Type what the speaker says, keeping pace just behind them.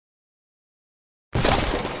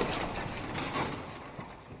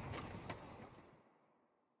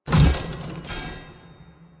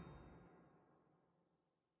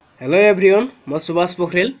Hello everyone, म सुभाष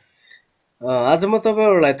पोखरेल। आज म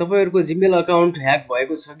तपाईहरुलाई तपाईहरुको जीमेल अकाउन्ट ह्याक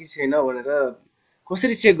भएको छ कि छैन भनेर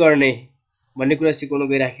कसरी चेक गर्ने भन्ने कुरा सिकाउन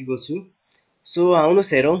गइराखेको छु। सो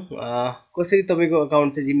आउनुस् हेरौं कसरी तपाईको अकाउन्ट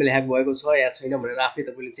चाहिँ जीमेल ह्याक भएको छ या छैन भनेर आफै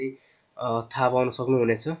तपाईले चाहिँ थाहा पाउन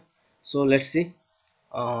सक्नुहुनेछ। So let's see.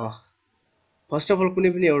 First of all कुनै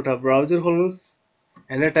पनि एउटा ब्राउजर खोल्नुस्,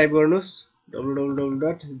 हैन टाइप गर्नुस्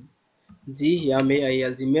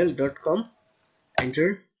www.gmail.com, enter,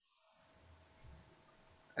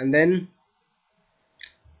 and then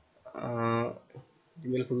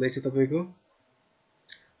Gmail खुल्दैछ तपाईको।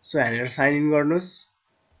 सो यहाँनिर साइन इन गर्नुस्,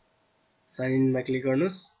 साइन इन मा क्लिक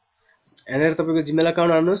गर्नुस्, यहाँनिर तपाईको Gmail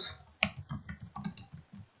account हाल्नुस्,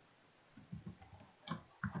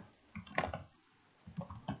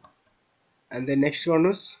 and then next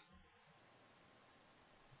गर्नुस्,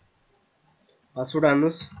 पासवर्ड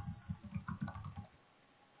हाल्नुस्,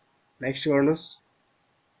 नेक्स्ट गर्नुस्,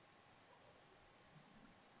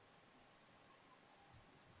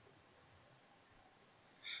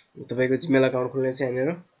 तपाईको जीमेल अकाउन्ट खुल्नेछ। यहाँनिर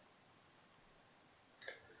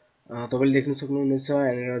तपाईले देख्न सक्नुहुनेछ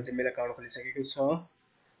यहाँनिर जीमेल अकाउन्ट खोलिसकेको छ।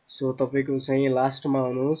 सो तपाईको चाहिँ लास्टमा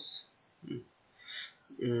आउनुस्,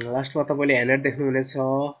 लास्टमा तपाईले यहाँनिर देख्नुहुनेछ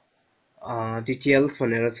डिटेल्स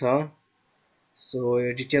भनेर छ। सो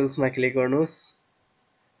यो डिटेल्समा क्लिक गर्नुस्,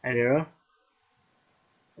 यहाँनिर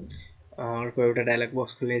अर्को एउटा डायलग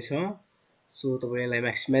बक्स खुल्नेछ। सो तपाईले यसलाई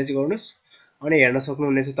म्याक्सिमाइज गर्नुस् अनि हेर्न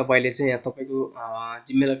सक्नुहुनेछ तपाईले चाहिँ यहाँ तपाईको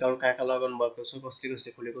जीमेल अकाउन्ट कहाँ लगइन भएको छ, कसले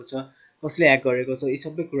कसले खोलेको छ, कसले ह्याक गरेको छ, यी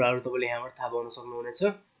सबै कुराहरु तपाईले यहाँबाट थाहा पाउन सक्नुहुनेछ।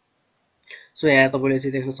 सो यहाँ तपाईले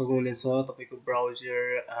चाहिँ देख्न सक्नुहुनेछ तपाईको ब्राउजर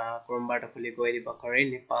क्रोमबाट खोलेको अहिले भर्खरै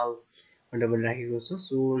नेपाल भनेर भनिराखेको छ।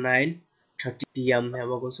 सो 9:30 PM यहाँ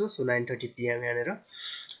भएको छ। सो 9:30 PM यहाँनिर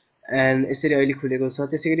एन्ड यसरी अहिले खुलेको छ।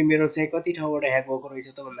 त्यसैगरी मेरो चाहिँ कति ठाउँबाट ह्याक भएको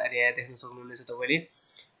रहेछ त भन्दाखेरि यहाँ देख्न सक्नुहुनेछ तपाईले।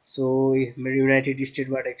 सो मेरो युनाइटेड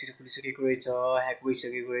स्टेटबाट एकचोटि खुलिसकेको रहेछ, ह्याक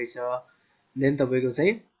भइसकेको रहेछ। देन तपाईको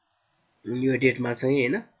चाहिँ यो डेटमा चाहिँ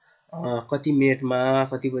हैन कति मिनेटमा,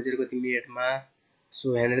 कति बजेर कति मिनेटमा।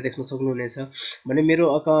 सो यहाँनिर देख्न सक्नुहुनेछ भने मेरो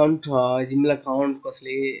अकाउन्ट जीमेल अकाउन्ट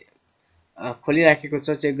कसले खोलिराखेको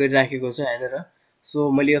छ, चेक गरिराखेको छ यहाँनिर। सो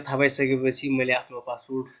मैले यो थाहा पाइसकेपछि मैले आफ्नो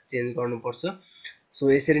पासवर्ड चेन्ज गर्नुपर्छ। सो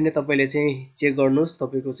यसरी नै तपाईले चाहिँ चेक गर्नुस्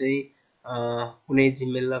तपाईको चाहिँ कुनै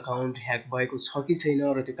जीमेल अकाउन्ट ह्याक भएको छ कि छैन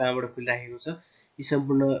र त्यो कहाँबाट खुलिराखेको छ, यी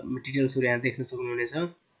सम्पूर्ण डिटेल्सहरु यहाँ देख्न सक्नुहुनेछ।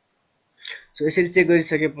 सो यसरी चेक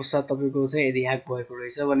गरिसके पश्चात तपाईको चाहिँ यदि ह्याक भएको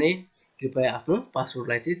रहेछ भने कृपया आफ्नो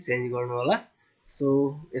पासवर्डलाई चाहिँ चेन्ज गर्नु होला। सो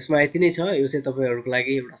यसमा यति नै छ। यो चाहिँ तपाईहरुको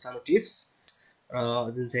लागि एउटा सानो टिप्स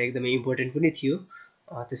जुन चाहिँ एकदमै इम्पोर्टेन्ट पनि थियो।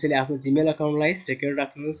 त्यसैले आफ्नो जीमेल अकाउन्टलाई सेक्युर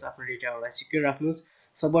राख्नुस्, आफ्नो डेटाहरुलाई सिक्योर राख्नुस्।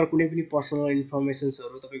 सकभर कुनै पनि पर्सनल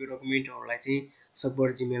इन्फर्मेसन्सहरु तपाईको डकुमेन्टहरुलाई चाहिँ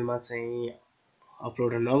सकभर जीमेलमा चाहिँ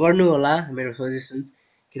अपलोड नगर्नु होला, मेरो सजेसन्स,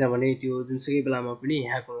 किनभने त्यो जुनसुकै बेलामा पनि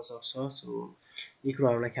ह्याक हुन सक्छ। सो यी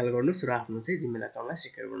कुराहरुलाई ख्याल गर्नुस् र आफ्नो चाहिँ जीमेल अकाउन्टलाई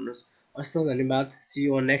सिक्योर गर्नुस्। हस् त, धन्यवाद। C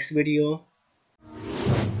you an next video.